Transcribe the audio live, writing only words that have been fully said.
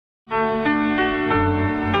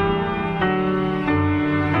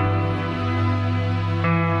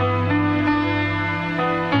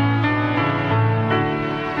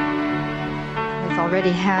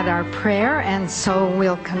already had our prayer, and so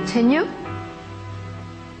we'll continue.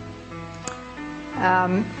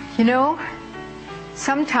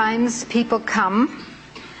 Sometimes people come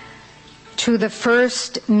to the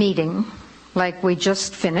first meeting, like we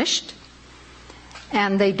just finished,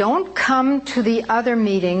 and they don't come to the other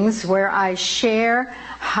meetings where I share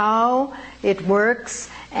how it works,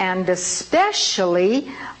 and especially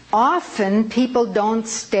often people don't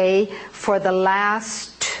stay for the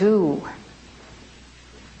last two,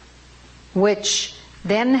 which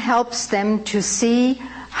then helps them to see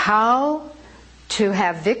how to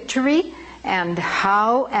have victory and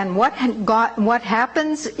how and what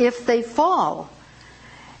happens if they fall.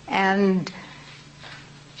 And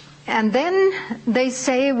then they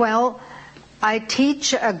say, well, I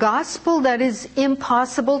teach a gospel that is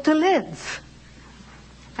impossible to live.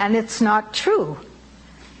 And it's not true.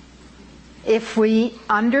 If we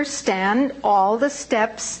understand all the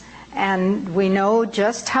steps and we know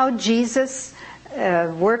just how Jesus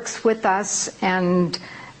works with us and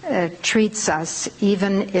treats us,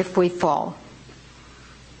 even if we fall.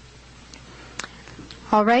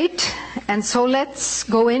 All right, and so let's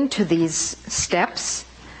go into these steps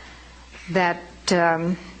that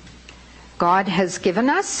God has given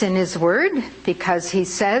us in His Word, because He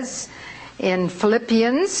says in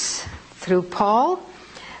Philippians, through Paul,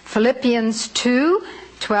 Philippians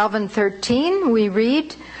 2:12 and 13, we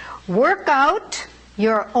read, "Work out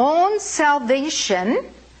your own salvation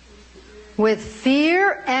with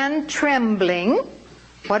fear and trembling."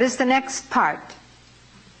 What is the next part?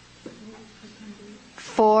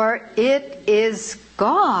 For it is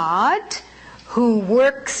God who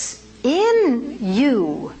works in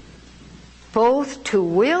you, both to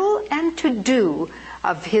will and to do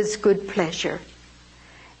of His good pleasure.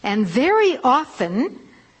 And very often,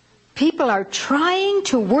 people are trying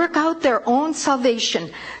to work out their own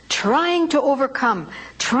salvation, trying to overcome,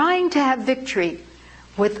 trying to have victory,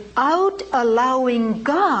 without allowing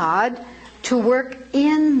God to work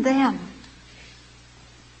in them.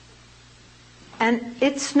 And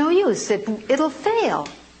it's no use. It'll fail.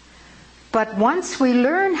 But once we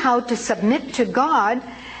learn how to submit to God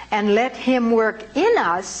and let Him work in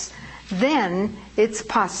us, then it's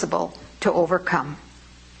possible to overcome.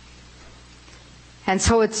 And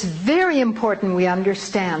so it's very important we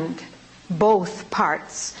understand both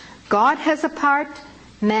parts. God has a part,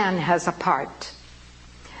 man has a part.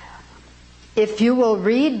 If you will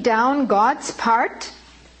read down God's part,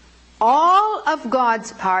 all of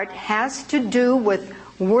God's part has to do with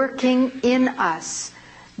working in us,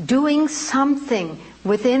 doing something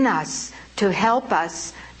within us to help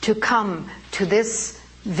us to come to this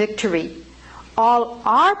victory. All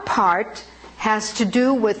our part has to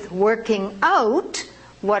do with working out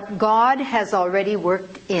what God has already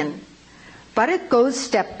worked in. But it goes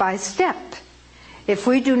step by step. If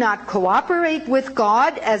we do not cooperate with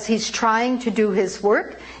God as He's trying to do His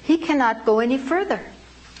work, He cannot go any further.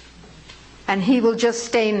 And He will just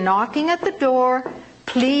stay knocking at the door,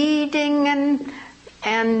 pleading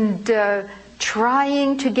and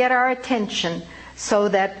trying to get our attention so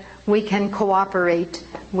that we can cooperate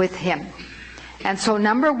with Him. And so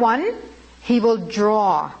number one, He will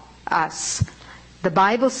draw us. The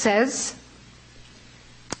Bible says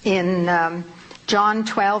in John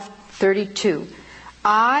 12:32,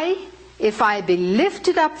 if I be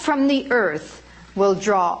lifted up from the earth, will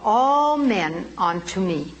draw all men unto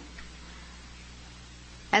me.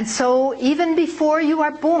 And so even before you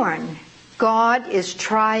are born, God is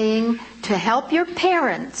trying to help your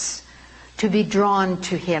parents to be drawn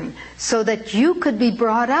to Him so that you could be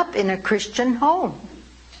brought up in a Christian home.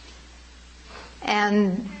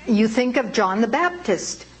 And you think of John the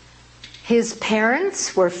Baptist. His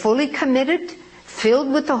parents were fully committed, filled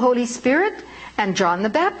with the Holy Spirit, and John the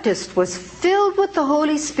Baptist was filled with the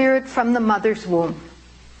Holy Spirit from the mother's womb.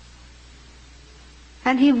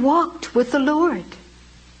 And he walked with the Lord.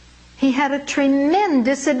 He had a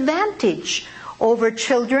tremendous advantage over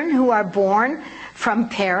children who are born from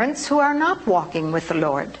parents who are not walking with the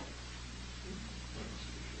Lord.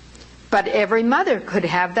 But every mother could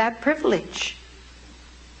have that privilege.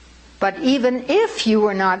 But even if you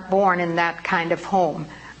were not born in that kind of home,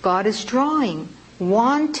 God is drawing,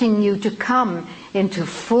 wanting you to come into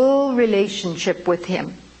full relationship with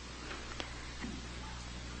Him.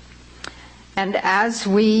 And as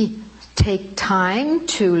we take time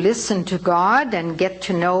to listen to God and get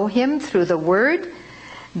to know Him through the Word,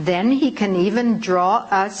 then He can even draw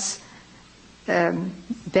us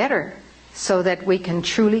better so that we can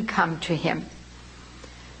truly come to Him.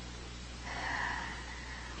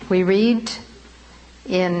 We read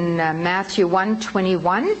in Matthew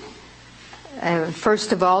 1:21,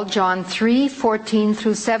 First of all, John 3:14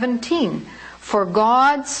 through 17. For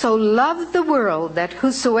God so loved the world that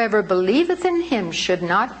whosoever believeth in him should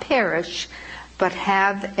not perish, but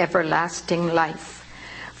have everlasting life.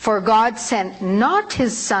 For God sent not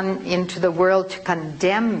his Son into the world to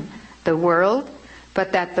condemn the world,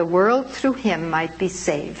 but that the world through him might be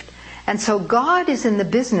saved. And so God is in the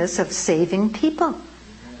business of saving people,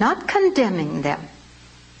 not condemning them.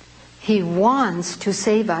 He wants to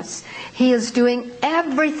save us. He is doing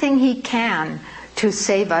everything he can to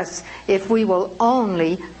save us if we will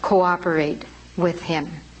only cooperate with him.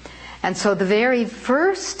 And so the very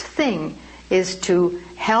first thing is to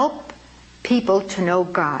help people to know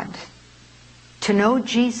God, to know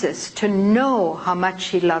Jesus, to know how much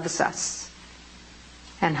he loves us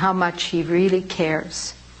and how much he really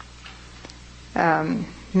cares.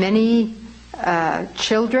 Many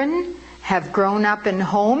children have grown up in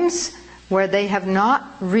homes where they have not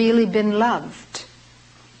really been loved,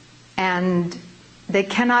 and they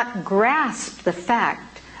cannot grasp the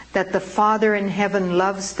fact that the Father in heaven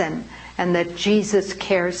loves them and that Jesus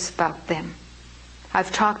cares about them.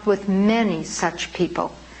 I've talked with many such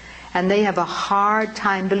people, and they have a hard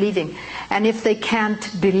time believing. And if they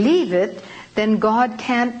can't believe it, then God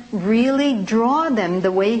can't really draw them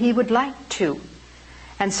the way he would like to.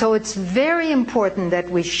 And so it's very important that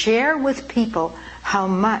we share with people how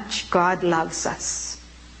much God loves us.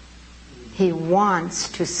 He wants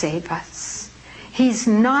to save us. He's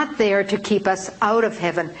not there to keep us out of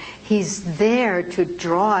heaven. He's there to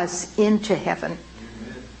draw us into heaven.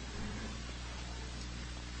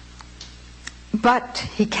 But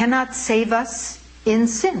he cannot save us in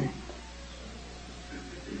sin.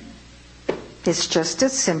 It's just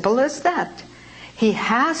as simple as that. He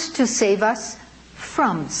has to save us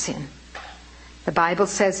from sin. The Bible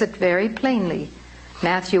says it very plainly.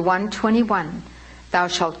 Matthew 1:21. Thou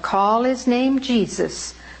shalt call his name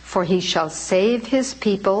Jesus, for he shall save his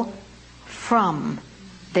people from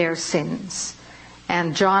their sins.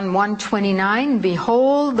 And John 1:29.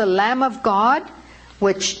 Behold the Lamb of God,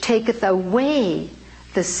 which taketh away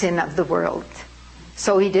the sin of the world.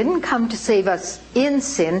 So he didn't come to save us in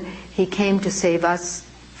sin. He came to save us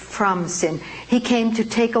from sin. He came to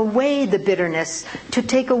take away the bitterness, to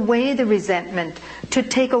take away the resentment, to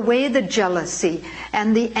take away the jealousy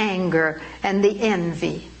and the anger and the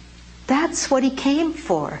envy. That's what he came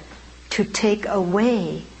for, to take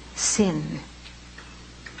away sin.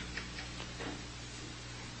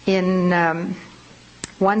 In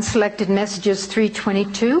One Selected Messages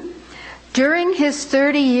 3:22, during his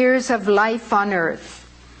 30 years of life on earth,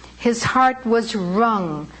 his heart was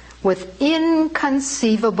wrung with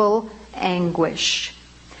inconceivable anguish.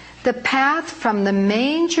 The path from the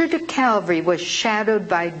manger to Calvary was shadowed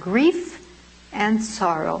by grief and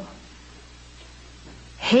sorrow.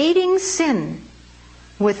 Hating sin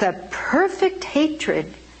with a perfect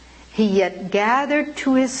hatred, he yet gathered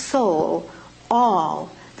to his soul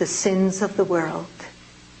all the sins of the world.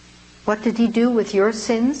 What did he do with your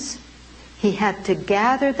sins? He had to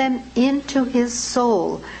gather them into his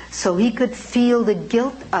soul so he could feel the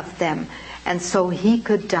guilt of them, and so he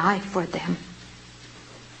could die for them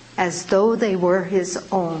as though they were his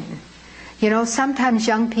own. You know, sometimes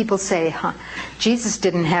young people say, Jesus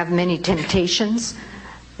didn't have many temptations.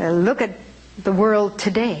 Look at the world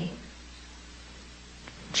today.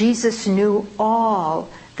 Jesus knew all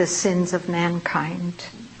the sins of mankind.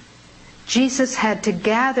 Jesus had to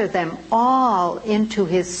gather them all into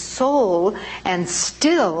his soul and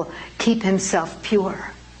still keep himself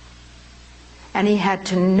pure. And he had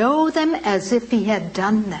to know them as if he had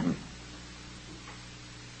done them,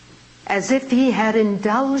 as if he had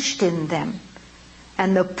indulged in them.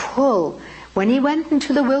 And the pull, when he went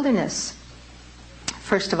into the wilderness,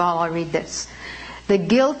 first of all, I'll read this. The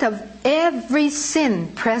guilt of every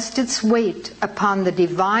sin pressed its weight upon the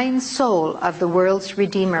divine soul of the world's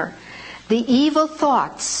Redeemer. The evil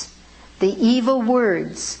thoughts, the evil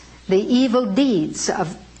words, the evil deeds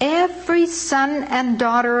of every son and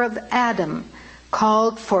daughter of Adam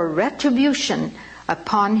called for retribution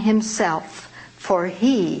upon himself, for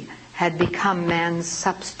he had become man's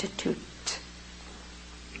substitute.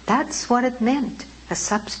 That's what it meant, a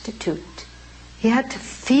substitute. He had to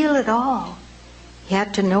feel it all. He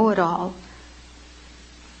had to know it all.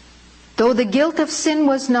 Though the guilt of sin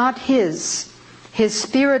was not his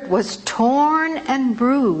spirit was torn and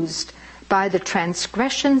bruised by the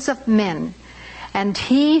transgressions of men, and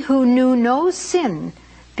he who knew no sin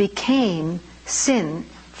became sin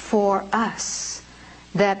for us,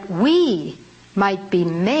 that we might be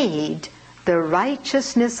made the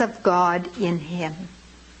righteousness of God in him.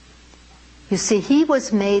 You see, he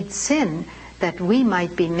was made sin that we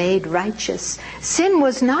might be made righteous. Sin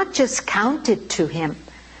was not just counted to him.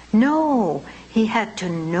 No, he had to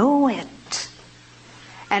know it.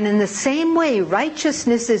 And in the same way,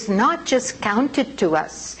 righteousness is not just counted to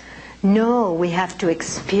us. No, we have to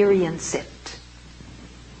experience it.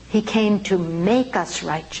 He came to make us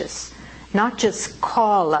righteous, not just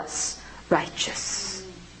call us righteous.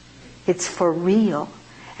 It's for real.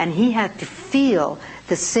 And he had to feel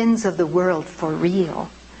the sins of the world for real.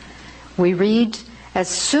 We read, as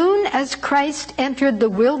soon as Christ entered the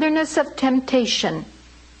wilderness of temptation,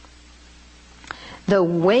 the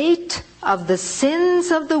weight of the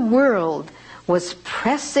sins of the world was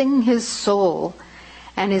pressing his soul,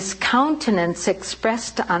 and his countenance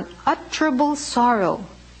expressed unutterable sorrow.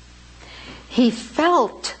 He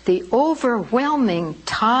felt the overwhelming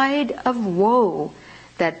tide of woe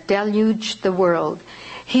that deluged the world.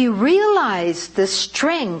 He realized the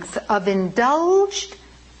strength of indulged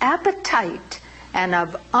appetite and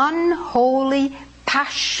of unholy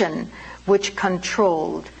passion which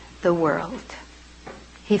controlled the world.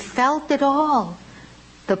 He felt it all,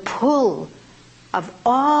 the pull of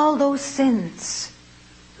all those sins,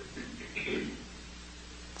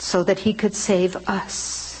 so that he could save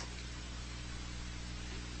us.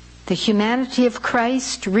 The humanity of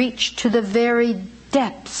Christ reached to the very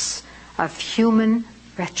depths of human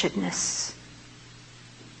wretchedness.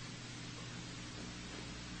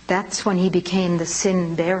 That's when he became the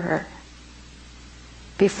sin bearer.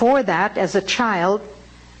 Before that, as a child,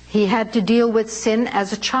 he had to deal with sin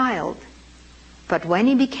as a child. But when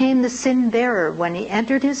he became the sin bearer, when he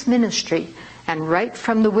entered his ministry, and right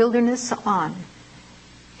from the wilderness on,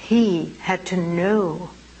 he had to know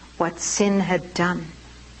what sin had done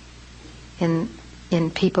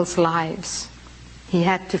in people's lives. He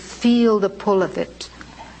had to feel the pull of it.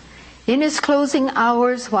 In his closing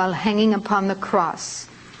hours while hanging upon the cross,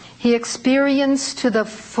 he experienced to the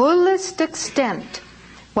fullest extent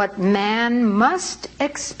what man must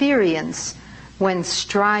experience when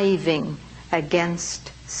striving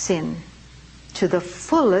against sin. To the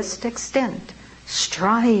fullest extent,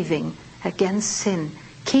 striving against sin,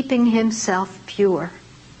 keeping himself pure.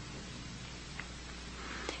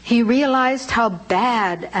 He realized how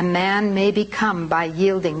bad a man may become by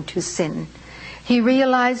yielding to sin. He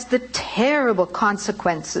realized the terrible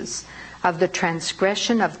consequences of the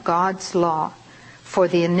transgression of God's law, for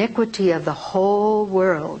the iniquity of the whole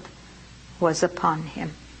world was upon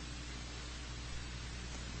him.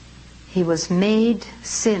 He was made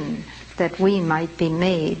sin that we might be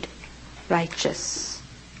made righteous.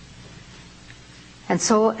 And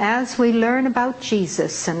so as we learn about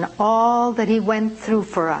Jesus and all that he went through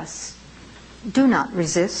for us, do not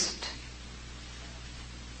resist.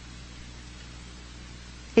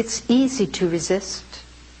 It's easy to resist,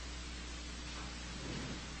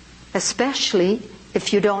 especially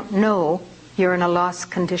if you don't know you're in a lost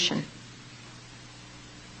condition.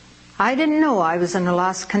 I didn't know I was in a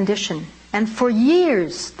lost condition, and for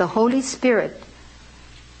years the Holy Spirit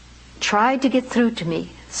tried to get through to me,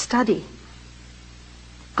 study.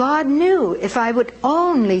 God knew if I would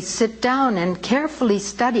only sit down and carefully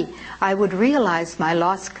study, I would realize my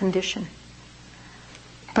lost condition.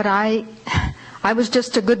 But I was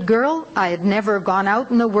just a good girl. I had never gone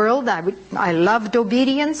out in the world. I loved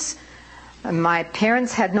obedience. My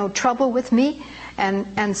parents had no trouble with me,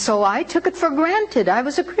 and so I took it for granted. I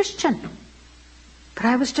was a Christian. But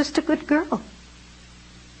I was just a good girl.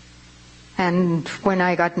 And when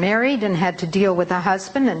I got married and had to deal with a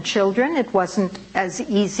husband and children, it wasn't as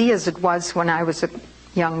easy as it was when I was a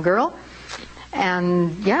young girl.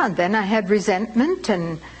 And yeah, then I had resentment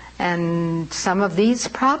and some of these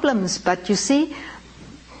problems. But you see,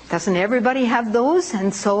 doesn't everybody have those?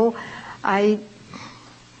 And so I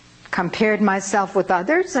compared myself with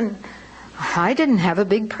others, and I didn't have a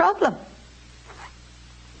big problem.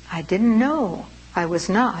 I didn't know I was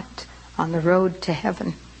not on the road to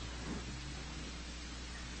heaven.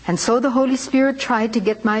 And so the Holy Spirit tried to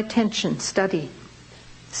get my attention. Study.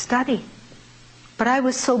 Study. But I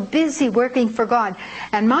was so busy working for God.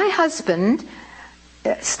 And my husband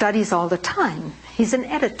studies all the time. He's an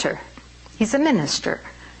editor. He's a minister.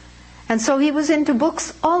 And so he was into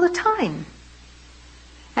books all the time.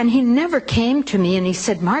 And he never came to me and he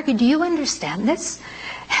said, Margaret, do you understand this?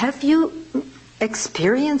 Have you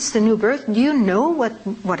experienced the new birth? Do you know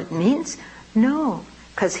what it means? No,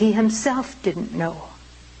 because he himself didn't know.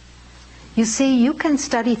 You see, you can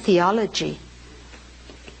study theology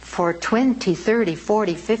for 20, 30,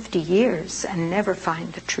 40, 50 years and never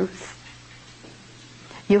find the truth.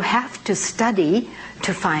 You have to study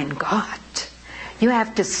to find God. You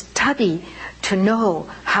have to study to know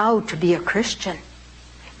how to be a Christian.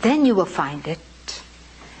 then you will find it.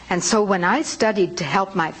 And so when I studied to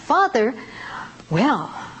help my father,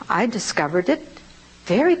 well, I discovered it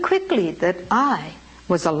very quickly that I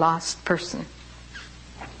was a lost person.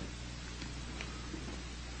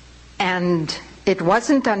 And it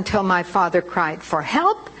wasn't until my father cried for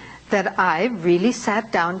help that I really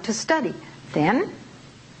sat down to study. Then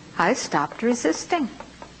I stopped resisting.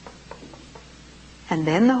 And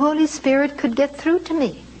then the Holy Spirit could get through to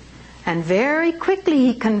me. And very quickly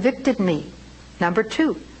He convicted me. Number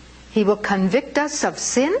 2, He will convict us of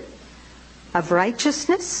sin, of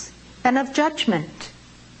righteousness, and of judgment.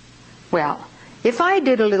 Well, if I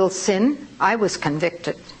did a little sin, I was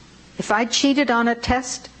convicted. If I cheated on a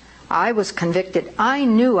test, I was convicted. I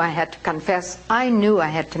knew I had to confess. I knew I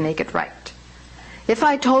had to make it right. If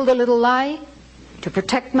I told a little lie to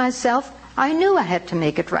protect myself, I knew I had to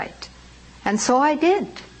make it right. And so I did.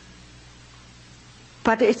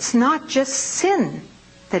 But it's not just sin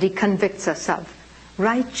that He convicts us of.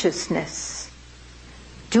 Righteousness.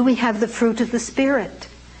 Do we have the fruit of the Spirit?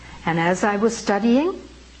 And as I was studying,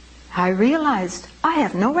 I realized I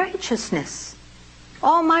have no righteousness.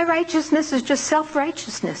 All my righteousness is just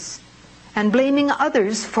self-righteousness and blaming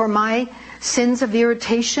others for my sins of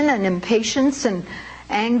irritation and impatience and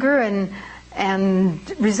anger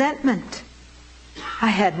and resentment. I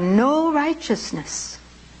had no righteousness.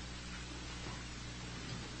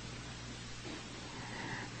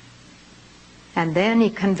 And then He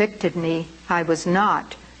convicted me. I was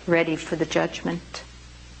not ready for the judgment.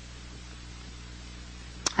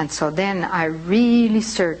 And so then I really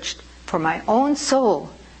searched for my own soul,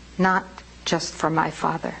 not just for my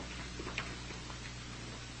father.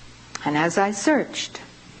 And as I searched,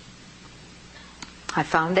 I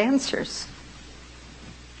found answers.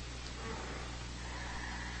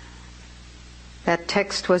 That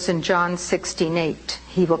text was in John 16:8.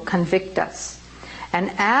 He will convict us.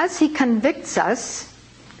 And as He convicts us,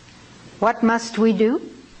 what must we do?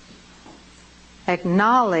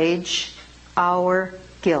 Acknowledge our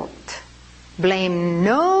guilt. Blame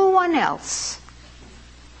no one else.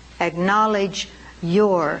 Acknowledge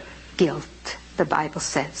your guilt, the Bible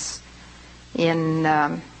says. In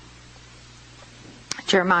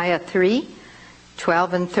Jeremiah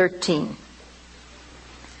 3:12 and 13.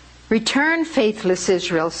 Return, faithless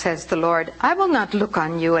Israel, says the Lord. I will not look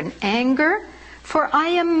on you in anger, for I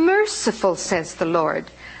am merciful, says the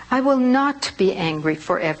Lord. I will not be angry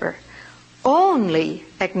forever. Only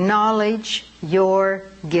acknowledge your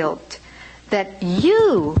guilt, that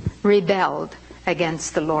you rebelled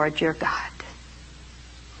against the Lord your God.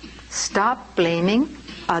 Stop blaming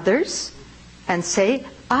others and say,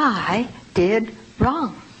 I did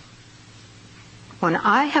wrong. When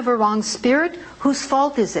I have a wrong spirit, whose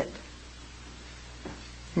fault is it?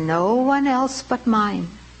 No one else but mine.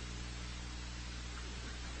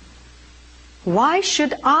 Why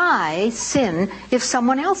should I sin if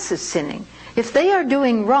someone else is sinning? If they are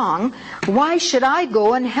doing wrong, why should I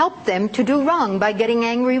go and help them to do wrong by getting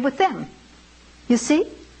angry with them? You see?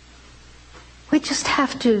 We just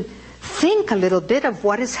have to think a little bit of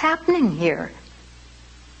what is happening here.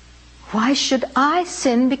 Why should I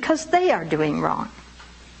sin because they are doing wrong?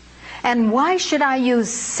 And why should I use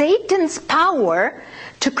Satan's power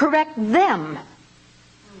to correct them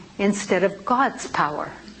instead of God's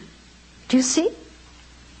power? Do you see?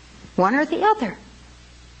 One or the other.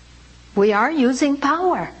 We are using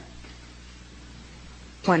power.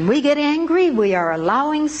 When we get angry, we are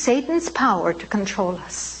allowing Satan's power to control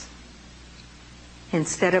us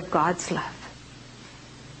instead of God's love.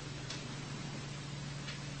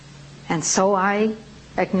 And so I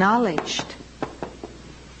acknowledged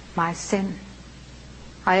my sin.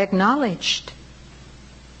 I acknowledged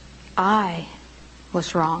I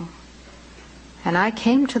was wrong. And I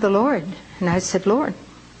came to the Lord and I said, Lord,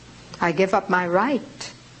 I give up my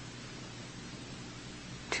right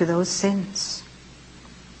to those sins,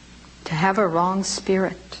 to have a wrong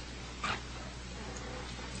spirit.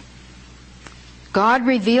 God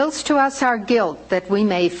reveals to us our guilt that we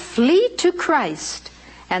may flee to Christ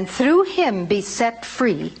and through Him be set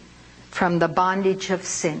free from the bondage of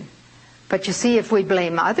sin. But you see, if we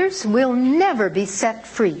blame others, we'll never be set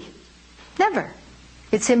free. Never.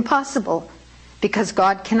 It's impossible, because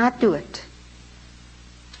God cannot do it.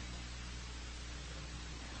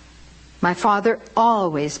 My father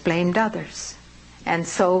always blamed others. And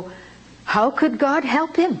so, how could God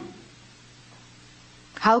help him?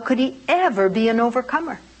 How could he ever be an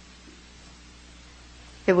overcomer?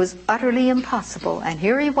 It was utterly impossible. And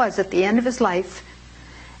here he was at the end of his life.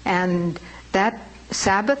 And that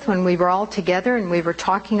Sabbath, when we were all together and we were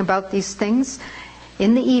talking about these things,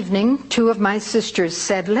 in the evening, two of my sisters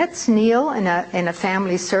said, let's kneel in a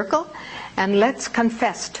family circle and let's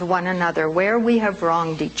confess to one another where we have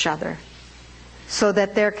wronged each other, so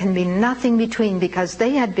that there can be nothing between, because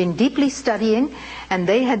they had been deeply studying and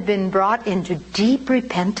they had been brought into deep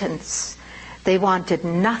repentance. They wanted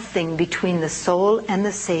nothing between the soul and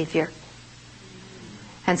the Savior.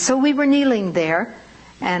 And so we were kneeling there,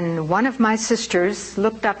 and one of my sisters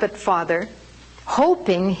looked up at Father,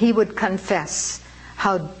 hoping he would confess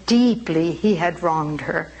how deeply he had wronged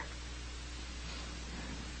her.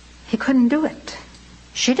 He couldn't do it.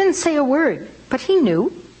 She didn't say a word, but he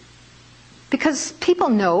knew. Because people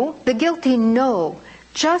know, the guilty know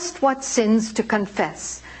just what sins to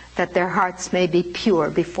confess, that their hearts may be pure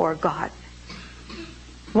before God.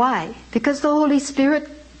 Why? Because the Holy Spirit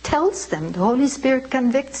tells them. The Holy Spirit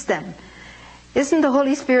convicts them. Isn't the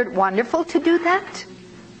Holy Spirit wonderful to do that?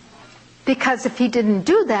 Because if he didn't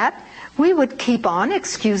do that, we would keep on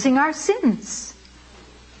excusing our sins.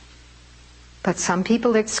 But some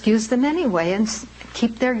people excuse them anyway and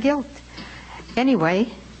keep their guilt. Anyway,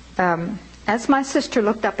 as my sister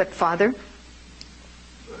looked up at Father,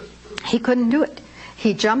 he couldn't do it.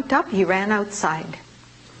 He jumped up, he ran outside.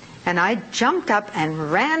 And I jumped up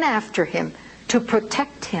and ran after him to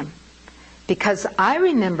protect him. Because I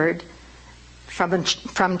remembered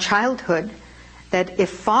from childhood that if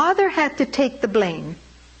Father had to take the blame,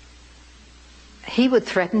 he would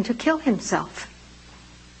threaten to kill himself.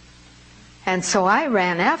 And so I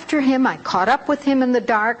ran after him. I caught up with him in the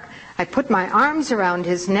dark. I put my arms around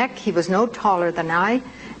his neck. He was no taller than I,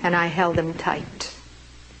 and I held him tight.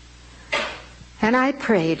 And I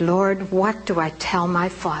prayed, Lord, what do I tell my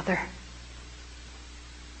father?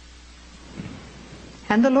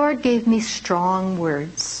 And the Lord gave me strong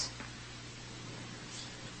words.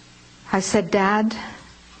 I said, Dad,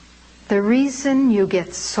 the reason you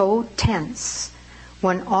get so tense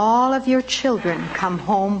when all of your children come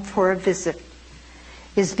home for a visit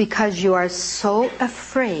is because you are so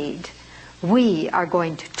afraid we are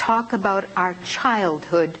going to talk about our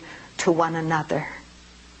childhood to one another.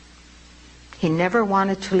 He never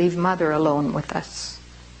wanted to leave Mother alone with us,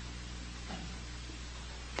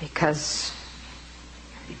 because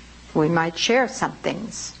we might share some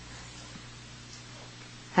things.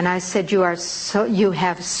 And I said, you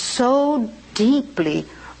have so deeply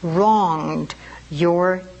wronged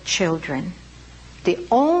your children. The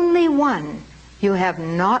only one you have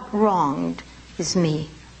not wronged is me.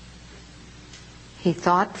 He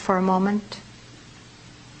thought for a moment.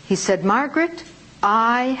 He said, Margaret,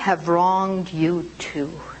 I have wronged you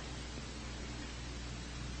too.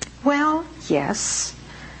 Well, yes.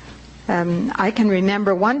 I can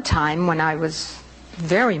remember one time when I was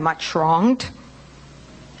very much wronged.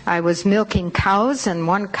 I was milking cows, and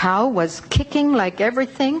one cow was kicking like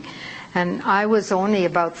everything, and I was only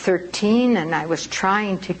about 13, and I was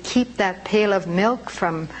trying to keep that pail of milk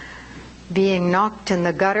from being knocked in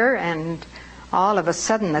the gutter, and all of a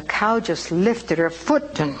sudden the cow just lifted her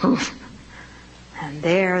foot, and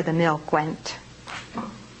there the milk went.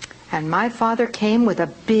 And my father came with a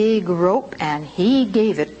big rope, and he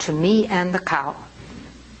gave it to me and the cow.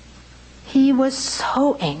 He was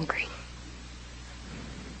so angry.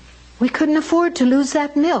 We couldn't afford to lose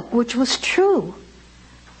that milk, which was true.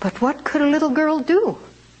 But what could a little girl do?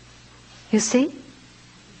 You see?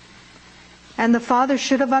 And the father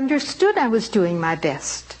should have understood I was doing my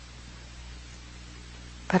best.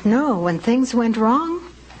 But no, when things went wrong,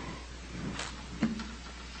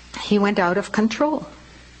 he went out of control.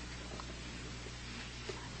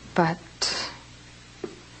 But,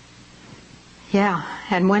 yeah,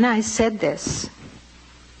 and when I said this,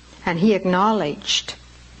 and he acknowledged,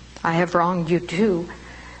 I have wronged you too,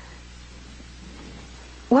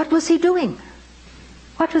 what was he doing?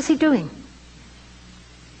 What was he doing?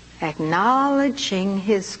 Acknowledging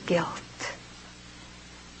his guilt.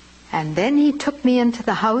 And then he took me into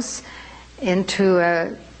the house, into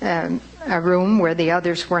a room where the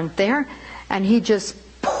others weren't there, and he just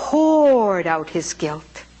poured out his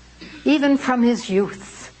guilt, even from his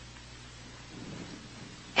youth.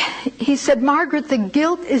 He said, Margaret, the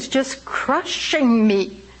guilt is just crushing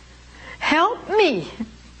me. Help me.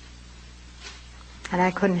 And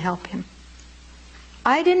I couldn't help him.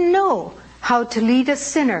 I didn't know how to lead a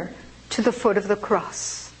sinner to the foot of the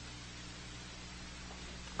cross.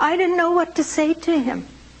 I didn't know what to say to him.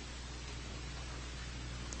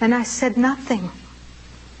 And I said nothing.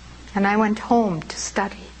 And I went home to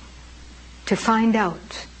study, to find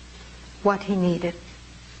out what he needed.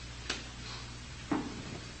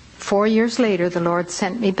 4 years later, the Lord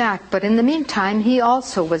sent me back. But in the meantime, he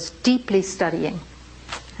also was deeply studying.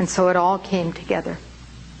 And so it all came together.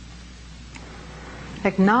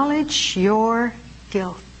 Acknowledge your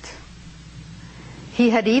guilt. He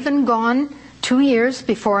had even gone 2 years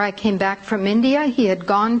before I came back from India. He had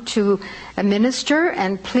gone to a minister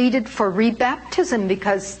and pleaded for rebaptism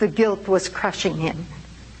because the guilt was crushing him.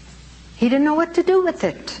 He didn't know what to do with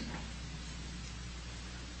it.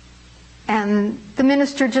 And the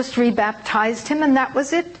minister just rebaptized him, and that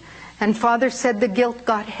was it. And Father said the guilt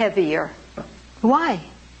got heavier. Why?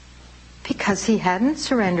 Because he hadn't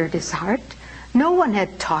surrendered his heart. No one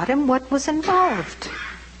had taught him what was involved.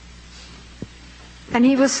 And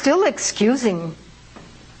he was still excusing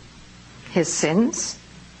his sins.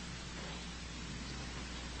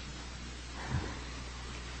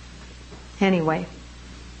 Anyway,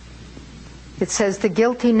 it says the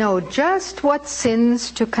guilty know just what sins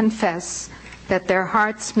to confess, that their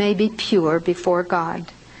hearts may be pure before God.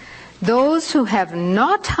 Those who have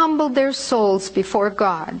not humbled their souls before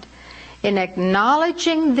God in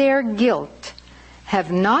acknowledging their guilt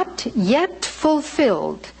have not yet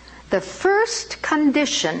fulfilled the first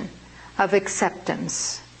condition of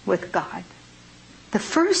acceptance with God. The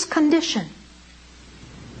first condition.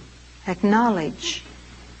 Acknowledge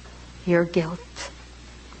your guilt.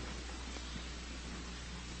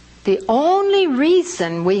 The only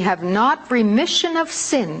reason we have not remission of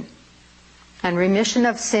sin, and remission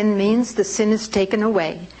of sin means the sin is taken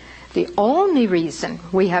away. The only reason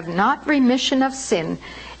we have not remission of sin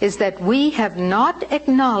is that we have not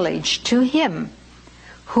acknowledged to Him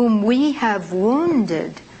whom we have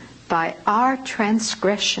wounded by our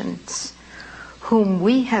transgressions, whom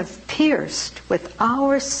we have pierced with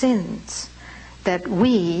our sins, that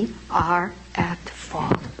we are at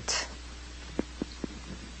fault.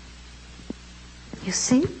 You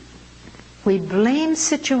see? We blame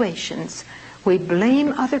situations. We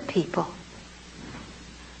blame other people.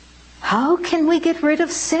 How can we get rid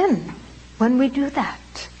of sin when we do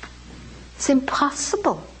that? It's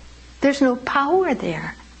impossible. There's no power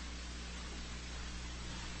there.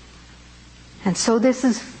 And so this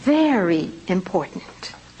is very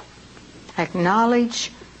important.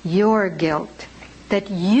 Acknowledge your guilt,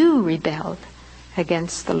 that you rebelled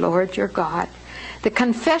against the Lord your God. The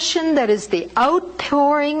confession that is the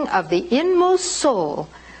outpouring of the inmost soul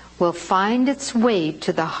will find its way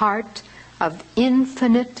to the heart of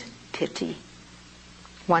infinite pity.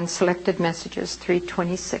 1 Selected Messages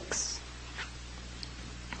 3:26.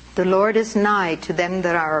 The Lord is nigh to them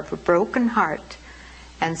that are of a broken heart,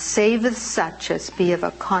 and saveth such as be of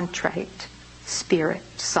a contrite spirit.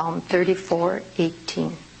 Psalm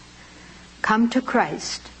 34:18. Come to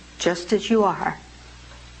Christ just as you are,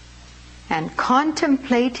 and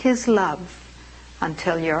contemplate His love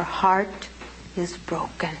until your heart is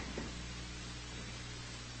broken.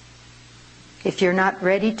 If you're not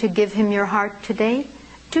ready to give Him your heart today,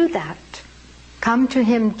 do that. Come to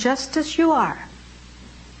Him just as you are,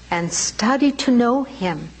 and study to know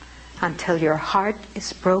Him until your heart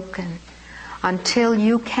is broken, until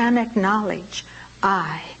you can acknowledge,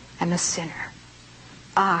 I am a sinner.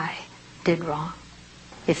 I did wrong.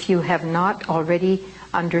 If you have not already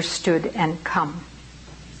understood and come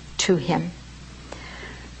to Him.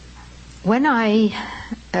 When I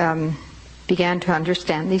began to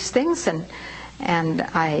understand these things and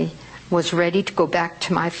I was ready to go back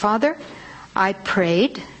to my father, I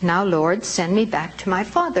prayed, now Lord, send me back to my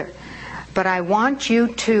father. But I want you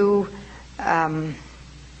to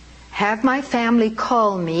have my family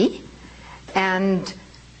call me and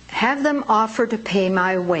have them offer to pay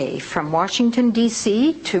my way from Washington,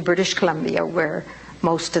 D.C. to British Columbia, where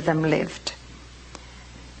most of them lived.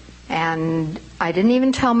 And I didn't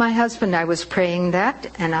even tell my husband I was praying that,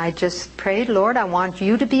 and I just prayed, Lord, I want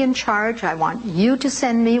you to be in charge. I want you to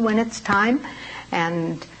send me when it's time,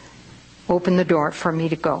 and open the door for me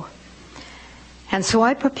to go. And so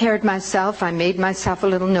I prepared myself. I made myself a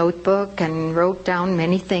little notebook and wrote down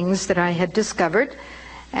many things that I had discovered,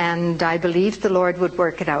 and I believed the Lord would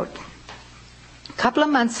work it out. A couple of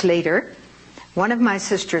months later, one of my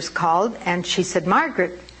sisters called and she said,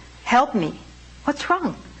 Margaret, help me. What's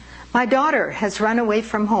wrong? My daughter has run away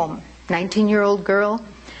from home, 19-year-old girl.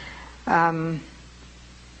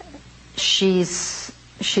 She's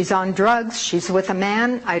on drugs. She's with a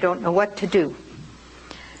man. I don't know what to do.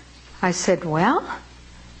 I said, well,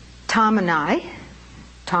 Tom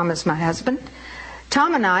is my husband,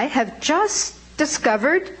 Tom and I have just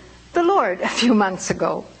discovered the Lord a few months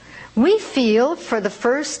ago. We feel for the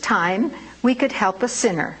first time we could help a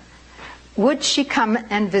sinner. Would she come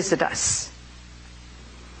and visit us?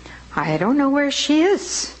 I don't know where she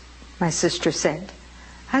is, my sister said.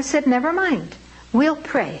 I said, never mind. We'll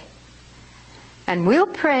pray. And we'll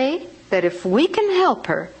pray that if we can help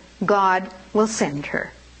her, God will send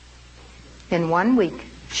her. In 1 week,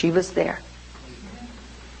 she was there.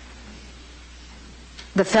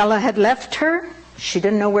 The fella had left her. She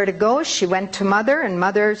didn't know where to go. She went to Mother, and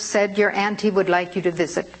Mother said, your auntie would like you to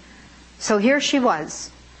visit. So here she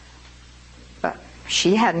was. But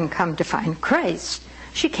she hadn't come to find Christ.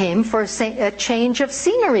 She came for a change of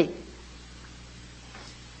scenery.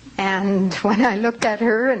 And when I looked at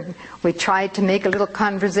her and we tried to make a little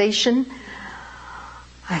conversation,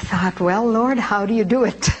 I thought, well, Lord, how do you do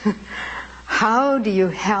it? How do you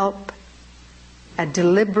help a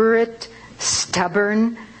deliberate,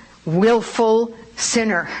 stubborn, willful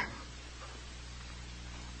sinner?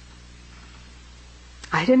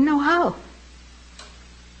 I didn't know how.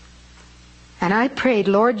 And I prayed,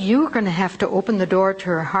 Lord, you're going to have to open the door to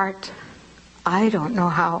her heart. I don't know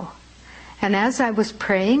how. And as I was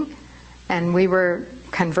praying and we were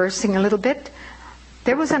conversing a little bit,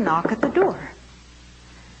 there was a knock at the door.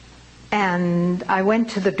 And I went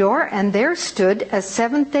to the door, and there stood a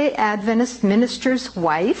Seventh-day Adventist minister's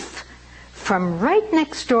wife from right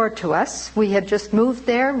next door to us. We had just moved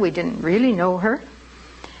there. We didn't really know her.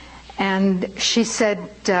 And she said,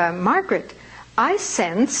 Margaret, I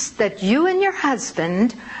sense that you and your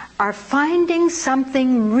husband are finding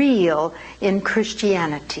something real in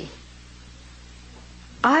Christianity.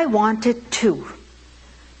 I want it too.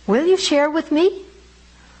 Will you share with me?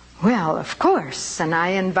 Well, of course. And I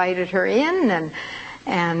invited her in,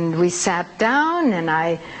 and we sat down, and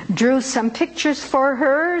I drew some pictures for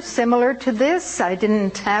her similar to this. I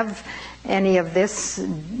didn't have any of this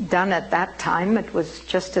done at that time. It was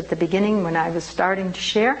just at the beginning when I was starting to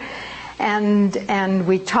share. And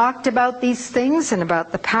we talked about these things and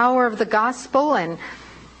about the power of the gospel,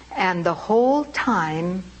 and the whole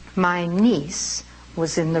time my niece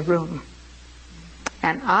was in the room.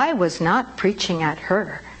 And I was not preaching at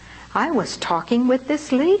her. I was talking with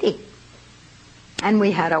this lady. And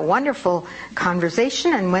we had a wonderful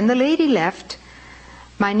conversation, and when the lady left,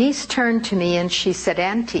 my niece turned to me and she said,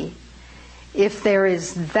 Auntie, if there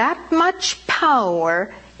is that much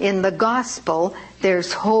power in the gospel,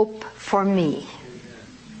 there's hope for me.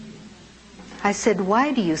 I said,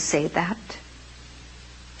 why do you say that?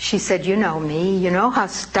 She said, you know me, you know how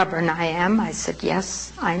stubborn I am. I said,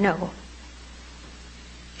 yes, I know.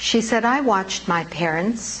 She said, I watched my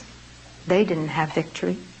parents. They didn't have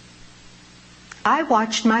victory. I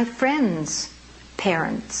watched my friends'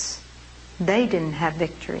 parents. They didn't have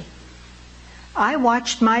victory. I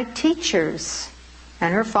watched my teachers,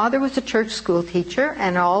 and her father was a church school teacher,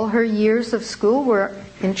 and all her years of school were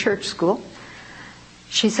in church school.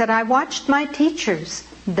 She said, I watched my teachers.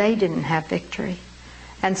 They didn't have victory.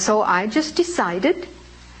 And so I just decided,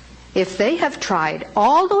 if they have tried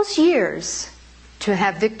all those years to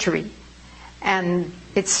have victory, and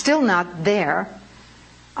it's still not there,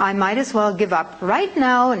 I might as well give up right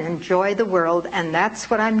now and enjoy the world, and that's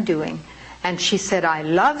what I'm doing. And she said, I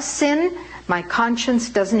love sin. My conscience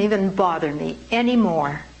doesn't even bother me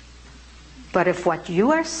anymore. But if what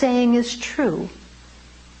you are saying is true,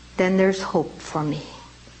 then there's hope for me.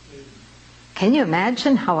 Can you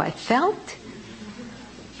imagine how I felt?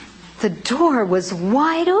 The door was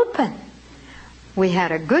wide open. We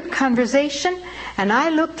had a good conversation, and I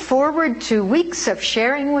looked forward to weeks of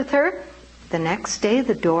sharing with her. The next day,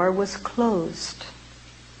 the door was closed.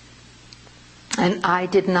 And I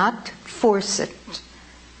did not force it.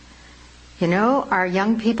 You know, our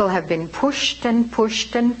young people have been pushed and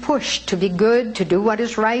pushed and pushed to be good, to do what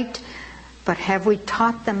is right. But have we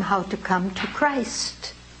taught them how to come to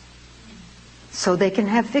Christ? So they can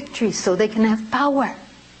have victory, so they can have power.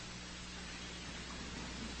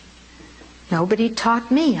 Nobody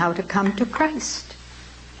taught me how to come to Christ.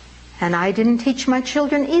 And I didn't teach my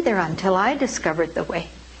children either until I discovered the way.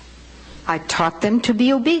 I taught them to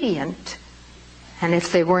be obedient. And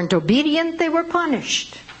if they weren't obedient, they were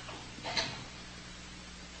punished.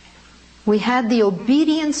 We had the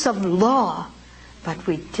obedience of law, but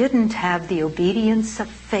we didn't have the obedience of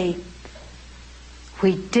faith.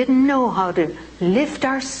 We didn't know how to lift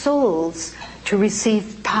our souls to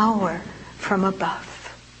receive power from above.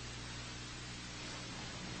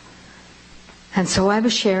 And so I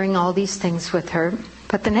was sharing all these things with her.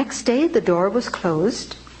 But the next day, the door was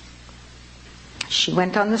closed. She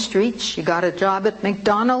went on the streets. She got a job at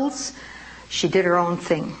McDonald's. She did her own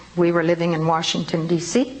thing. We were living in Washington,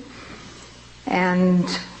 D.C. And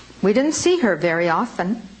we didn't see her very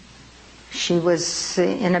often. She was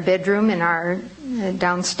in a bedroom in our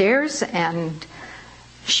downstairs, and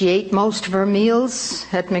she ate most of her meals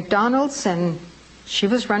at McDonald's, and she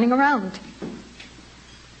was running around.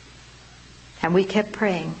 And we kept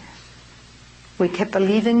praying. We kept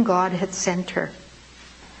believing God had sent her.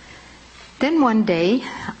 Then one day,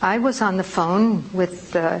 I was on the phone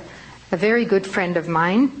with a very good friend of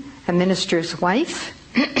mine, a minister's wife.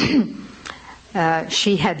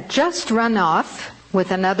 She had just run off with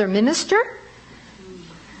another minister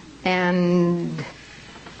and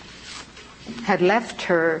had left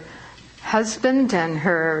her husband and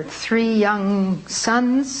her 3 young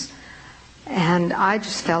sons, and I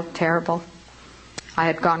just felt terrible. I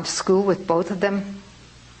had gone to school with both of them.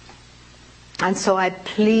 And so I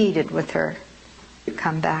pleaded with her,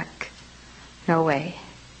 come back. No way.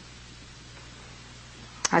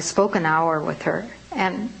 I spoke an hour with her,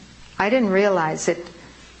 and I didn't realize it,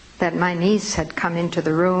 that my niece had come into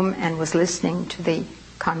the room and was listening to the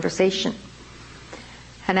conversation.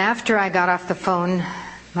 And after I got off the phone,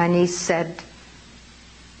 my niece said,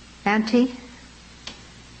 Auntie,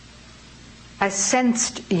 I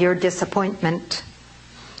sensed your disappointment.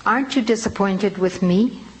 Aren't you disappointed with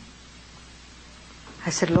me? I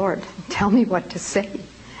said, Lord, tell me what to say.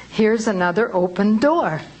 Here's another open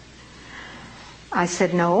door. I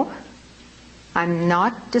said, no, I'm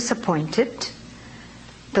not disappointed.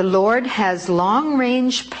 The Lord has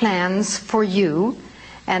long-range plans for you,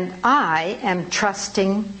 and I am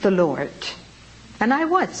trusting the Lord. And I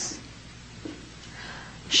was.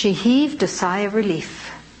 She heaved a sigh of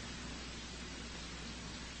relief.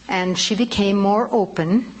 And she became more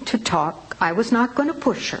open to talk. I was not going to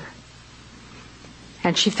push her.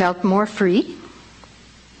 And she felt more free.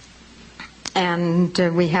 And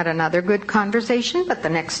we had another good conversation, but the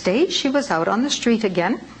next day she was out on the street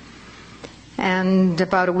again. And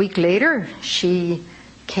about a week later, she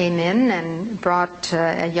came in and brought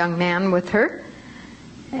a young man with her.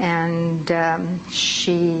 And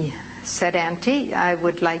she said, Auntie, I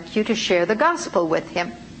would like you to share the gospel with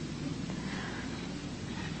him.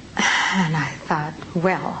 And I thought,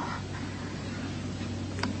 well,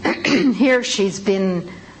 here she's been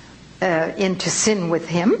into sin with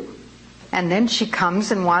him, and then she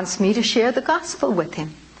comes and wants me to share the gospel with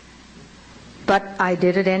him. But I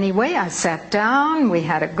did it anyway. I sat down, we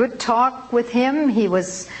had a good talk with him. He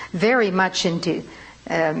was very much into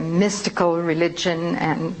mystical religion,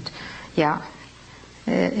 and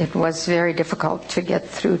it was very difficult to get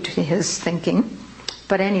through to his thinking.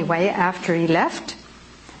 But anyway, after he left,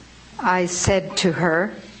 I said to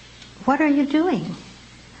her, what are you doing?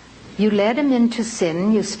 You led him into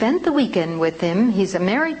sin, you spent the weekend with him, he's a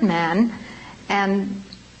married man, and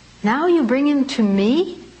now you bring him to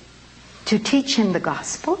me to teach him the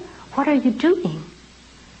gospel? What are you doing?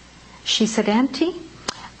 She said, Auntie,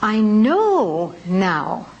 I know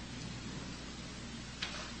now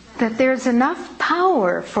that there's enough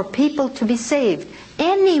power for people to be saved.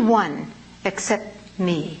 Anyone except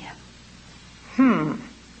me.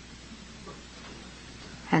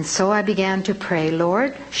 And so I began to pray,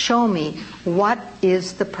 Lord, show me, what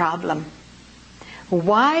is the problem?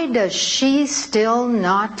 Why does she still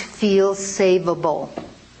not feel savable?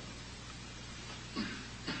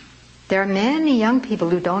 There are many young people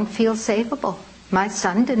who don't feel savable. My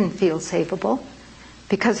son didn't feel savable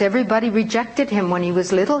because everybody rejected him when he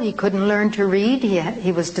was little. He couldn't learn to read.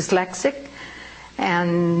 He was dyslexic.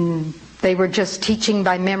 And they were just teaching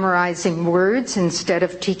by memorizing words instead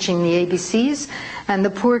of teaching the ABCs. And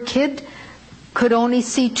the poor kid could only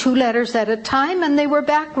see 2 letters at a time, and they were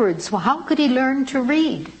backwards. Well, how could he learn to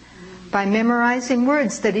read? By memorizing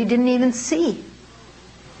words that he didn't even see.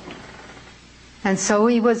 And so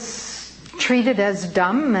he was treated as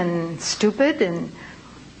dumb and stupid,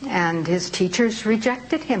 and his teachers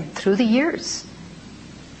rejected him through the years.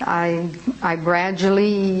 I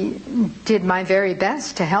gradually did my very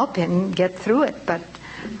best to help him get through it, but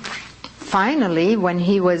finally, when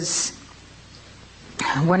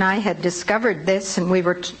I had discovered this and we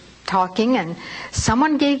were talking, and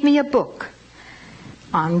someone gave me a book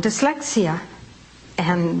on dyslexia,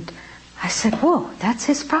 and I said, whoa, that's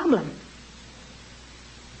his problem.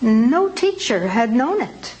 No teacher had known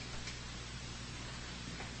it.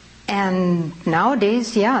 And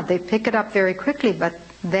nowadays, they pick it up very quickly, but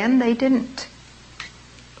then they didn't.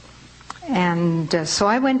 And so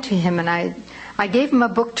I went to him and I gave him a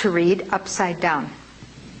book to read upside down.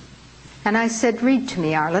 And I said, read to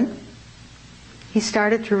me, Arlen. He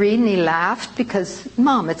started to read and he laughed because,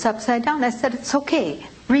 Mom, it's upside down. I said, it's okay,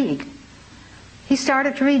 read. He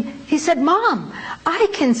started to read. He said, Mom, I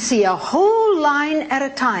can see a whole line at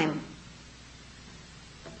a time.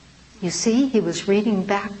 You see, he was reading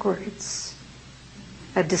backwards.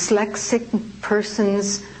 A dyslexic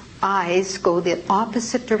person's eyes go the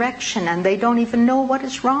opposite direction and they don't even know what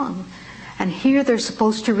is wrong. And here they're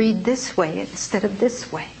supposed to read this way instead of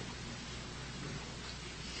this way.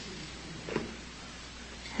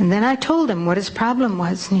 And then I told him what his problem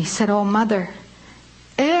was, and he said, "Oh, Mother,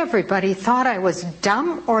 everybody thought I was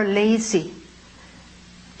dumb or lazy.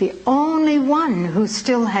 The only one who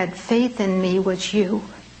still had faith in me was you."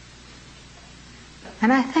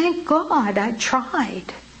 And I thank God I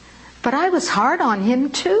tried. But I was hard on him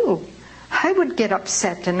too. I would get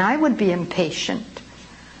upset and I would be impatient.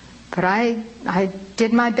 But I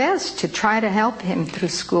did my best to try to help him through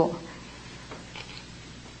school.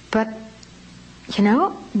 But, you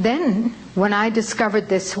know, then when I discovered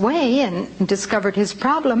this way and discovered his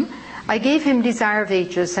problem, I gave him Desire of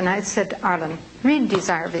Ages, and I said, "Arlen, read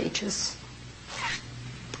Desire of Ages.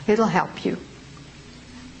 It'll help you."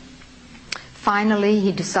 Finally,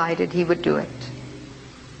 he decided he would do it.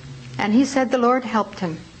 And he said the Lord helped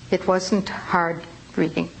him. It wasn't hard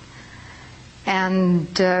reading. And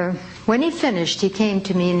when he finished, he came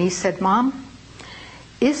to me and he said, "Mom,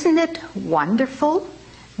 isn't it wonderful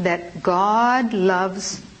that God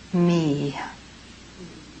loves me?"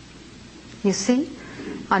 You see,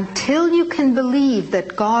 until you can believe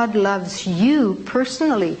that God loves you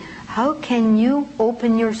personally, how can you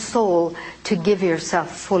open your soul to give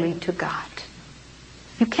yourself fully to God?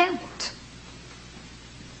 You can't.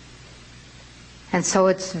 And so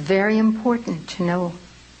it's very important to know.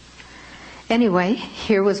 Anyway,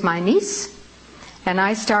 here was my niece, and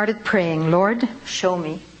I started praying, "Lord, show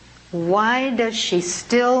me. Why does she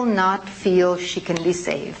still not feel she can be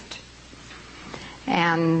saved?"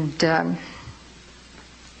 And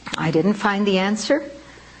I didn't find the answer.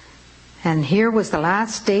 And here was the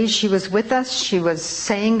last day she was with us. She was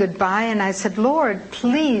saying goodbye, and I said, "Lord,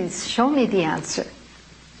 please show me the answer."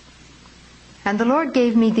 And the Lord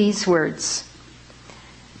gave me these words.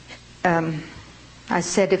 I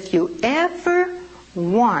said, "If you ever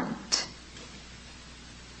want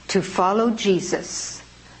to follow Jesus,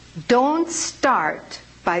 don't start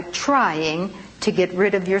by trying to get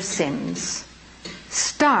rid of your sins.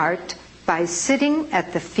 Start by sitting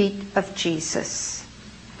at the feet of Jesus.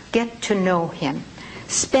 Get to know him.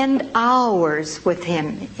 Spend hours with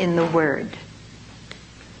him in the Word.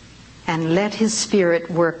 And let his Spirit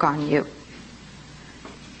work on you."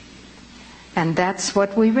 And that's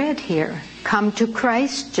what we read here. Come to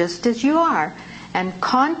Christ just as you are, and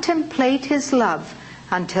contemplate his love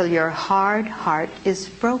until your hard heart is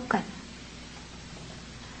broken.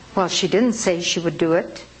 Well, she didn't say she would do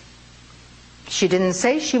it. She didn't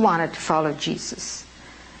say she wanted to follow Jesus.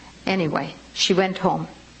 Anyway, she went home,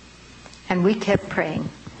 and we kept praying.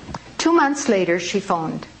 2 months later, she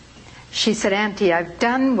phoned. She said, "Auntie, I've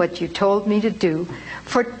done what you told me to do.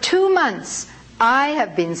 For 2 months, I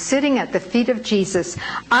have been sitting at the feet of Jesus.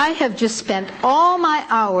 I have just spent all my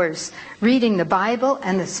hours reading the Bible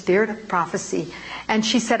and the Spirit of prophecy." And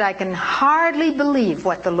she said, "I can hardly believe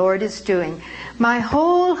what the Lord is doing. My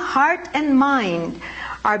whole heart and mind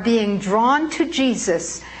are being drawn to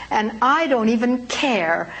Jesus, and I don't even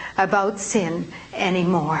care about sin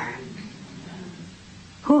anymore."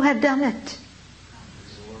 Who had done it?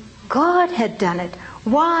 God had done it.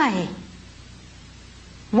 Why?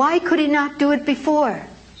 Why could he not do it before?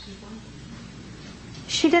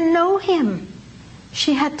 She didn't know him.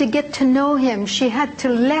 She had to get to know him. She had to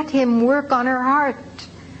let him work on her heart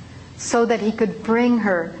so that he could bring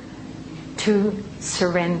her to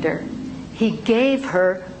surrender. He gave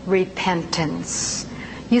her repentance.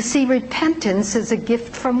 You see, repentance is a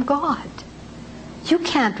gift from God. You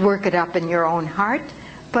can't work it up in your own heart,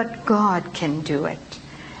 but God can do it.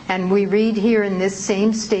 And we read here in this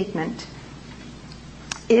same statement,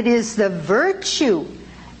 "It is the virtue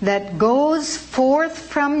that goes forth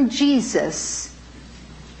from Jesus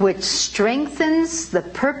which strengthens the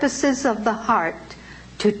purposes of the heart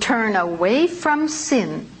to turn away from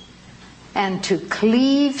sin and to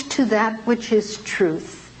cleave to that which is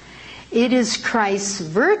truth. It is Christ's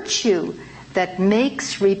virtue that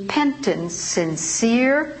makes repentance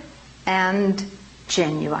sincere and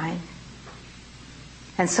genuine."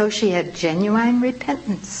 And so she had genuine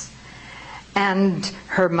repentance. And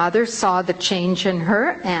her mother saw the change in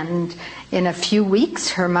her, and in a few weeks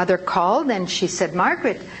her mother called and she said,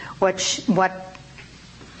 "Margaret, what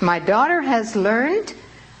my daughter has learned,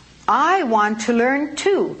 I want to learn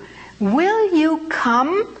too. Will you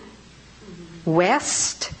come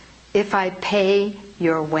west if I pay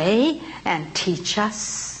your way and teach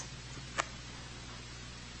us?"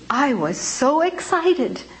 I was so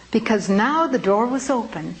excited because now the door was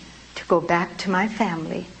open to go back to my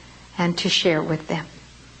family and to share with them.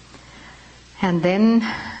 And then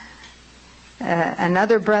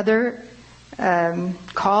another brother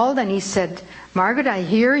called and he said, "Margaret, I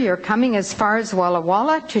hear you're coming as far as Walla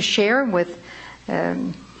Walla to share with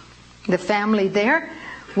the family there.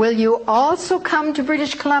 Will you also come to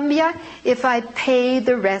British Columbia if I pay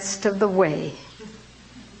the rest of the way?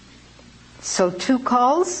 So 2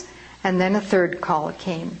 calls, and then a 3rd call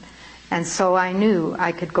came. And so I knew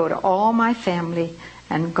I could go to all my family,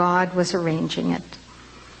 and God was arranging it.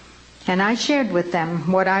 And I shared with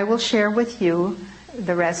them what I will share with you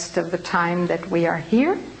the rest of the time that we are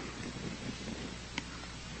here.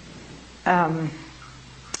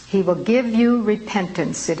 He will give you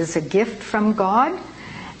repentance. It is a gift from God.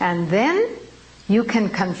 And then you can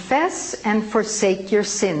confess and forsake your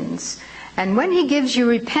sins. And when He gives you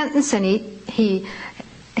repentance and He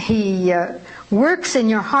works in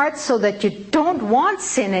your heart so that you don't want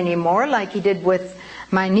sin anymore, like He did with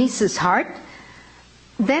my niece's heart,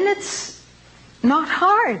 then it's not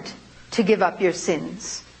hard to give up your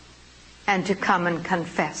sins and to come and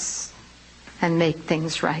confess and make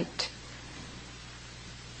things right.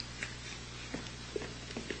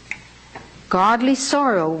 Godly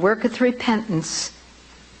sorrow worketh repentance.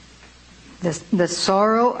 The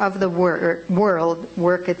sorrow of the world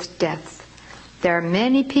worketh death. There are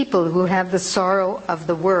many people who have the sorrow of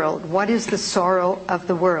the world. What is the sorrow of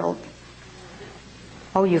the world?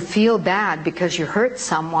 Oh, you feel bad because you hurt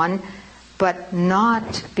someone, but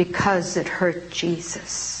not because it hurt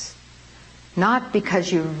Jesus. Not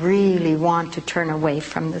because you really want to turn away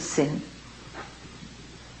from the sin.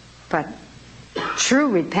 But true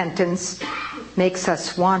repentance makes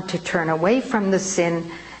us want to turn away from the sin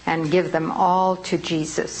and give them all to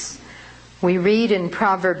Jesus. We read in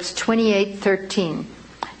Proverbs 28:13,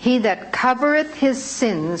 "He that covereth his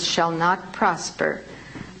sins shall not prosper,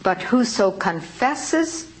 but whoso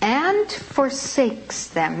confesses and forsakes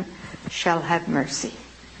them shall have mercy."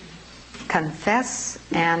 Confess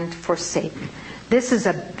and forsake. This is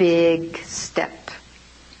a big step.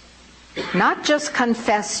 Not just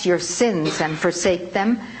confess your sins and forsake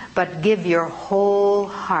them, but give your whole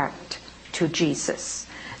heart to Jesus.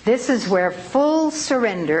 This is where full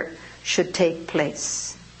surrender should take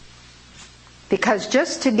place. Because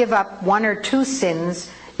just to give up 1 or 2 sins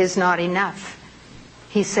is not enough.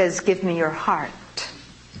 He says, give me your heart.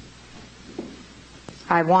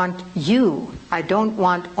 I want you. I don't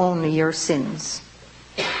want only your sins.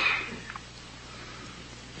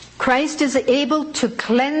 Christ is able to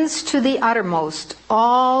cleanse to the uttermost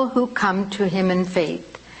all who come to Him in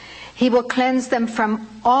faith. He will cleanse them from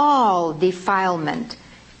all defilement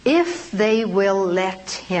if they will let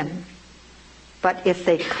Him. But if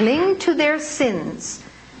they cling to their sins,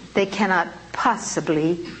 they cannot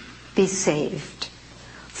possibly be saved.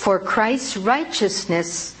 For Christ's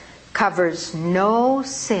righteousness covers no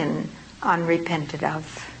sin unrepented of.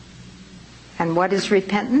 And what is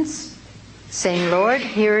repentance? Saying, Lord,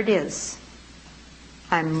 here it is.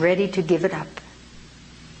 I'm ready to give it up.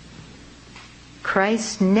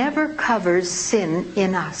 Christ never covers sin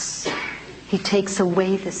in us. He takes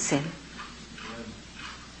away the sin.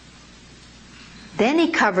 Then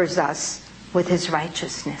He covers us with His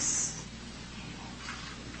righteousness.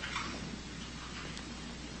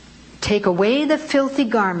 Take away the filthy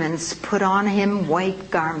garments, put on Him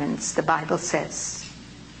white garments, the Bible says.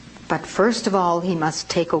 But first of all, He must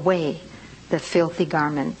take away the filthy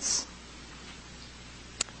garments.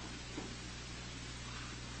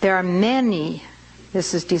 There are many,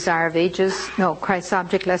 this is Desire of Ages, Christ's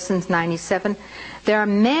Object Lessons 97. There are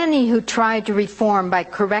many who try to reform by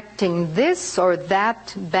correcting this or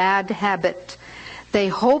that bad habit. They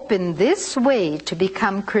hope in this way to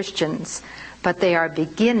become Christians, but they are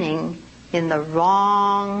beginning in the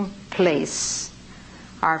wrong place.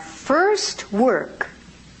 Our first work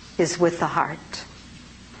is with the heart.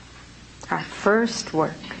 Our first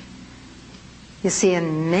work. You see,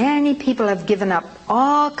 and many people have given up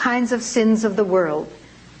all kinds of sins of the world,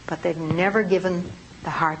 but they've never given the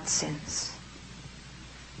heart sins.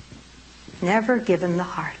 Never given the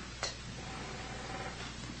heart.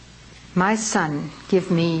 My son, give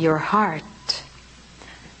me your heart.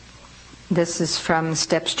 This is from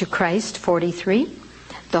Steps to Christ 43.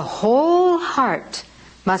 The whole heart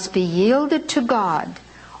must be yielded to God,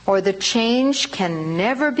 or the change can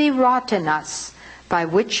never be wrought in us by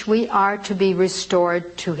which we are to be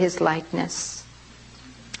restored to His likeness.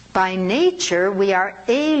 By nature, we are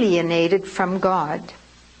alienated from God.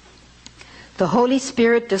 The Holy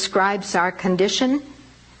Spirit describes our condition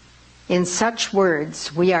in such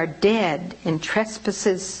words: we are dead in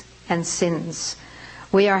trespasses and sins.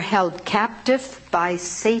 We are held captive by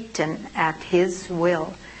Satan at his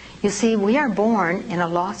will. You see, we are born in a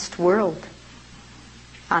lost world.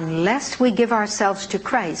 Unless we give ourselves to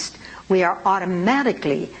Christ, we are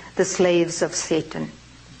automatically the slaves of Satan.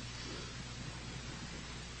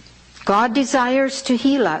 God desires to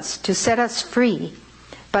heal us, to set us free,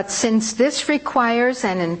 But since this requires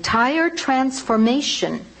an entire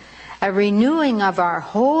transformation, a renewing of our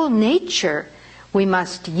whole nature, we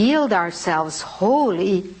must yield ourselves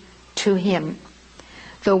wholly to Him.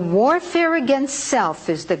 The warfare against self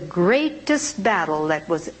is the greatest battle that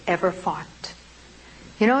was ever fought.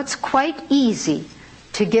 You know, it's quite easy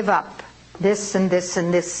to give up this and this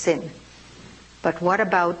and this sin. But what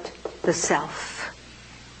about the self?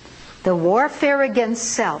 The warfare against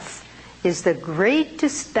self is the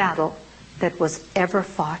greatest battle that was ever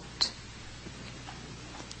fought.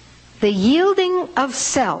 The yielding of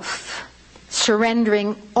self,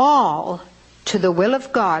 surrendering all to the will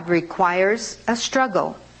of God, requires a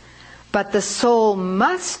struggle. But the soul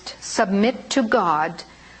must submit to God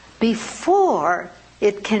before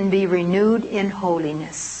it can be renewed in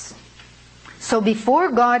holiness. So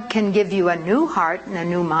before God can give you a new heart and a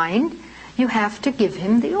new mind, you have to give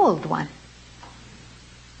Him the old one.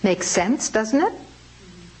 Makes sense, doesn't it?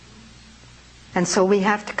 And so we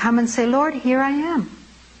have to come and say, Lord, here I am.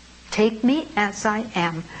 Take me as I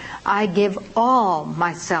am. I give all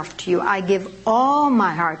myself to you. I give all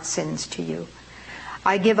my heart sins to you.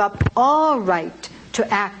 I give up all right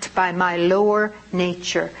to act by my lower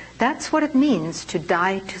nature. That's what it means to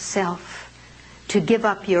die to self. To give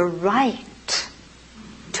up your right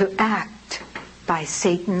to act by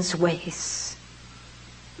Satan's ways.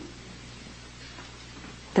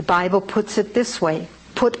 The Bible puts it this way.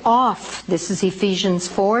 Put off, this is Ephesians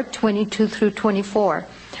 4:22 through 24.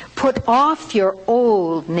 Put off your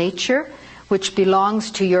old nature, which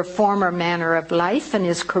belongs to your former manner of life and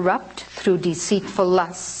is corrupt through deceitful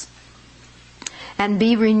lusts. And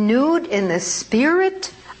be renewed in the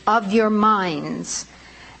spirit of your minds,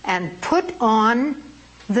 and put on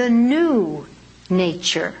the new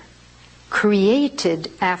nature,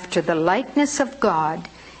 created after the likeness of God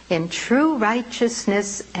in true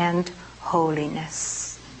righteousness and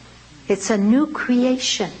holiness. It's a new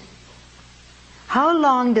creation. How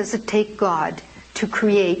long does it take God to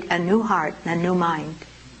create a new heart and a new mind?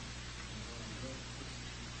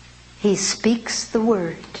 He speaks the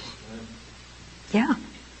word. Yeah.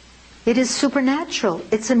 It is supernatural.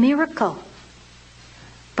 It's a miracle.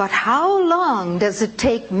 But how long does it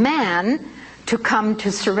take man to come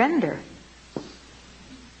to surrender?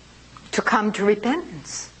 To come to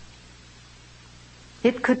repentance?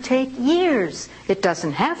 It could take years. It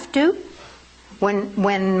doesn't have to.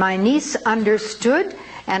 When my niece understood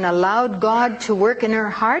and allowed God to work in her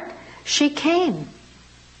heart, she came.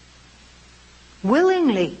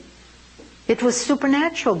 Willingly. It was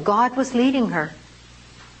supernatural. God was leading her.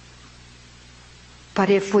 But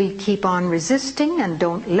if we keep on resisting and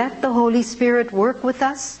don't let the Holy Spirit work with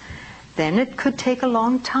us, then it could take a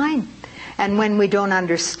long time. And when we don't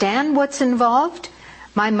understand what's involved,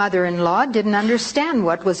 my mother-in-law didn't understand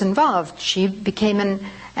what was involved. She became an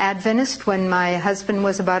Adventist when my husband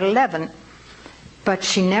was about 11. But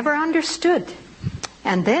she never understood.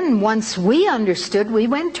 And then once we understood, we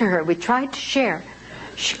went to her. We tried to share.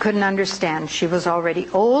 She couldn't understand. She was already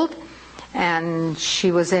old, and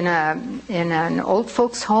she was in an old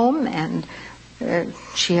folks' home, and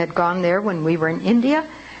she had gone there when we were in India,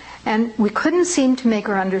 and we couldn't seem to make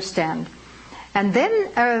her understand. And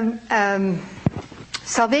then a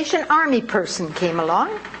Salvation Army person came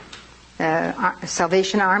along, a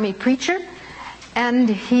Salvation Army preacher, and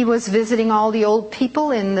he was visiting all the old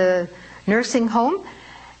people in the nursing home,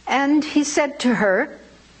 and he said to her,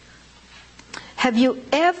 "Have you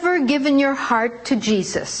ever given your heart to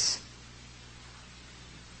Jesus?"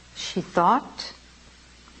 She thought.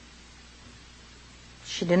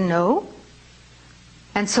 She didn't know.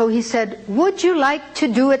 And so he said, "Would you like to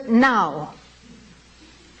do it now?"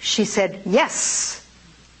 She said, "Yes."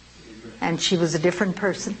 And she was a different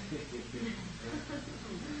person.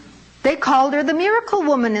 They called her the miracle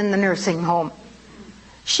woman in the nursing home.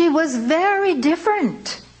 She was very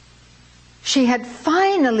different. She had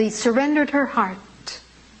finally surrendered her heart.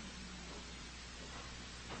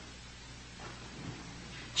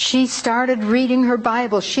 She started reading her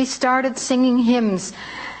Bible. She started singing hymns.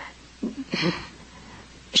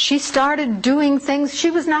 She started doing things. She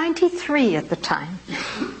was 93 at the time.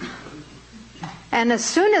 And as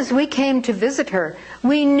soon as we came to visit her,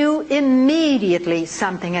 we knew immediately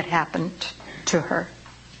something had happened to her.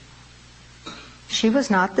 She was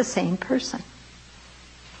not the same person.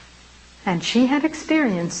 And she had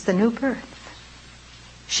experienced the new birth.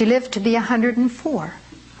 She lived to be 104.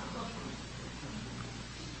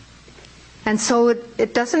 And so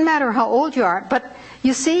it doesn't matter how old you are, but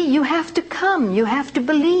you see, you have to come, you have to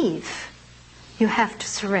believe, you have to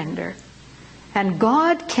surrender. And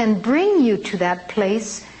God can bring you to that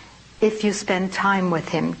place if you spend time with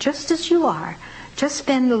Him, just as you are. Just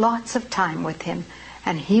spend lots of time with him,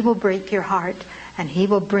 and he will break your heart, and he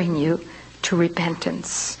will bring you to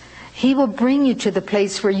repentance. He will bring you to the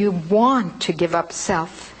place where you want to give up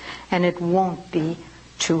self, and it won't be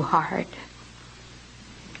too hard.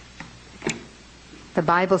 The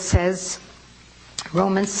Bible says,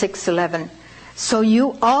 Romans 6:11, so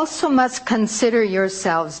you also must consider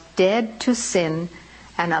yourselves dead to sin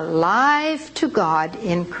and alive to God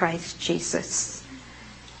in Christ Jesus.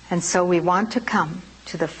 And so we want to come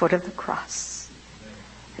to the foot of the cross.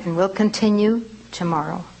 And we'll continue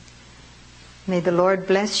tomorrow. May the Lord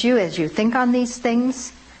bless you as you think on these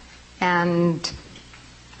things, and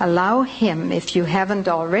allow him, if you haven't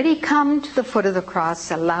already come to the foot of the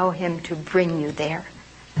cross, allow him to bring you there.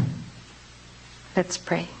 Let's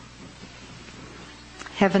pray.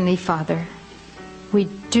 Heavenly Father, we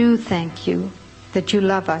do thank you that you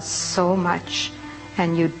love us so much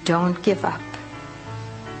and you don't give up.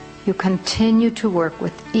 You continue to work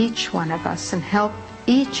with each one of us and help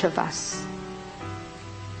each of us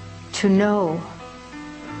to know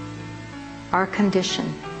our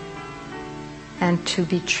condition and to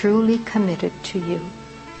be truly committed to you.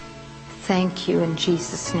 Thank you in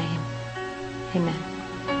Jesus' name. Amen.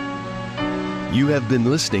 You have been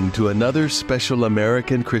listening to another special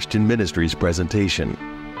American Christian Ministries presentation.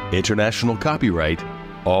 International copyright,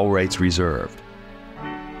 all rights reserved.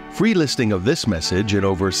 Free listing of this message and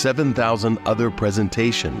over 7,000 other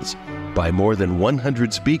presentations by more than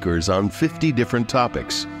 100 speakers on 50 different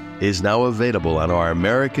topics is now available on our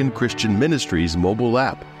American Christian Ministries mobile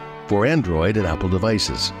app for Android and Apple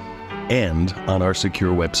devices, and on our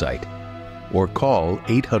secure website. Or call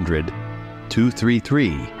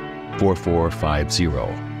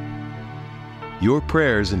 800-233-4450. Your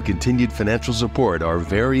prayers and continued financial support are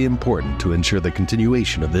very important to ensure the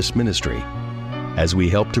continuation of this ministry as we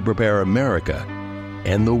help to prepare America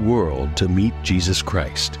and the world to meet Jesus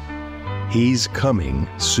Christ. He's coming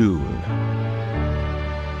soon.